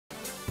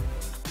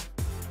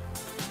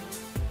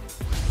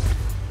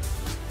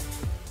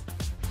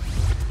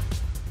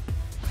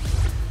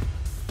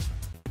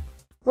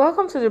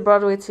Welcome to the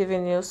Broadway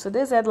TV news.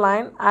 Today's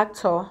headline: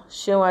 actor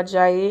Seun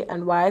Ajayi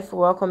and wife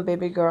welcome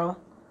baby girl.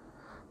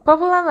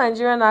 Popular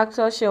Nigerian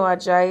actor Seun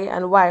Ajayi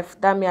and wife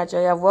Dami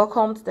Ajayi have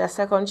welcomed their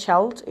second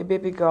child, a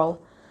baby girl.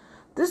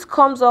 This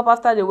comes up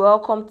after they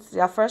welcomed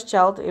their first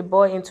child, a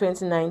boy, in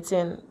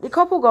 2019. The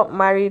couple got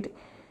married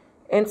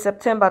in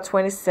September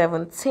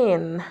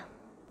 2017.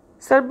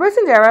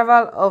 Celebrating the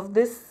arrival of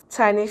this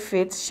tiny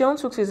feat, Seun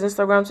took to his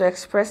Instagram to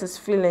express his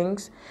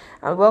feelings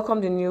and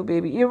welcome the new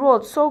baby. He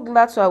wrote, "So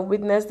glad to have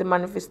witnessed the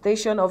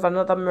manifestation of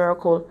another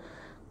miracle.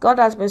 God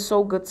has been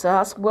so good to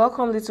us.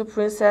 Welcome, little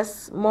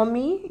princess.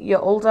 Mommy, your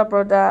older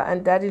brother,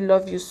 and daddy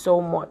love you so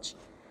much."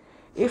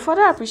 He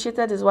further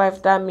appreciated his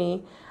wife,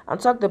 Dami, and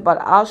talked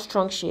about how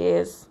strong she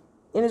is.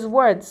 In his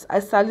words,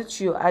 "I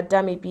salute you,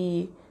 Dami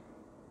B.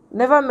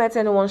 Never met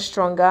anyone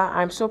stronger.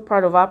 I'm so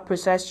proud of how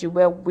precise you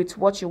were with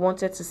what you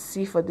wanted to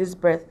see for this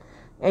birth,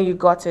 and you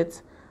got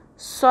it.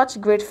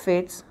 Such great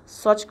faith,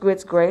 such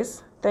great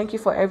grace. Thank you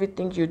for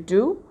everything you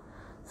do,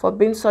 for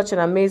being such an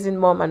amazing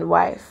mom and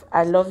wife.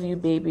 I love you,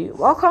 baby."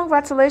 Well,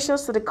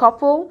 congratulations to the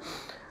couple.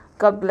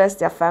 God bless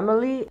their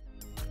family.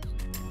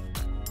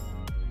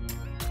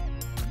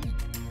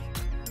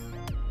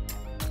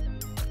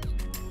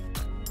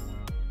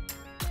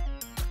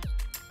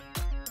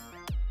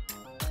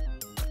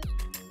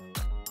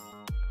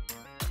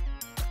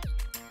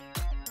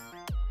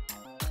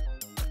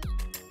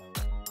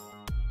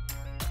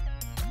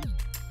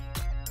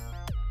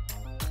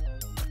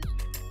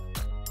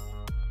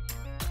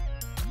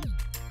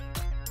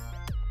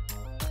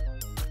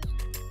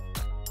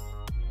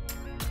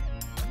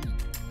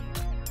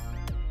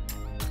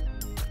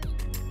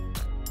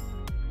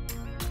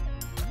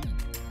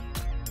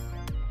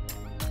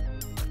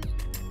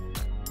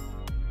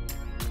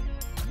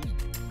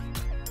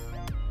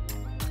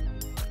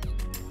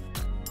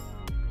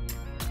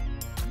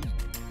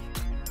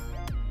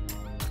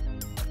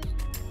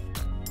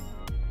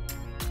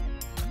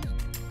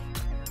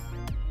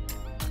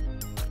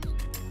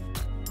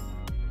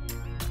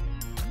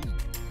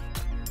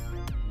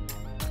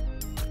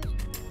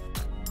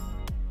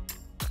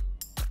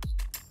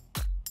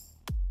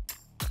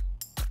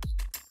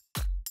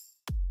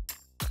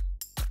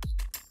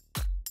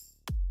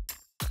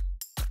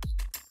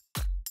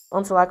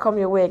 Until I come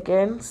your way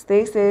again,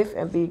 stay safe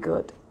and be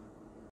good.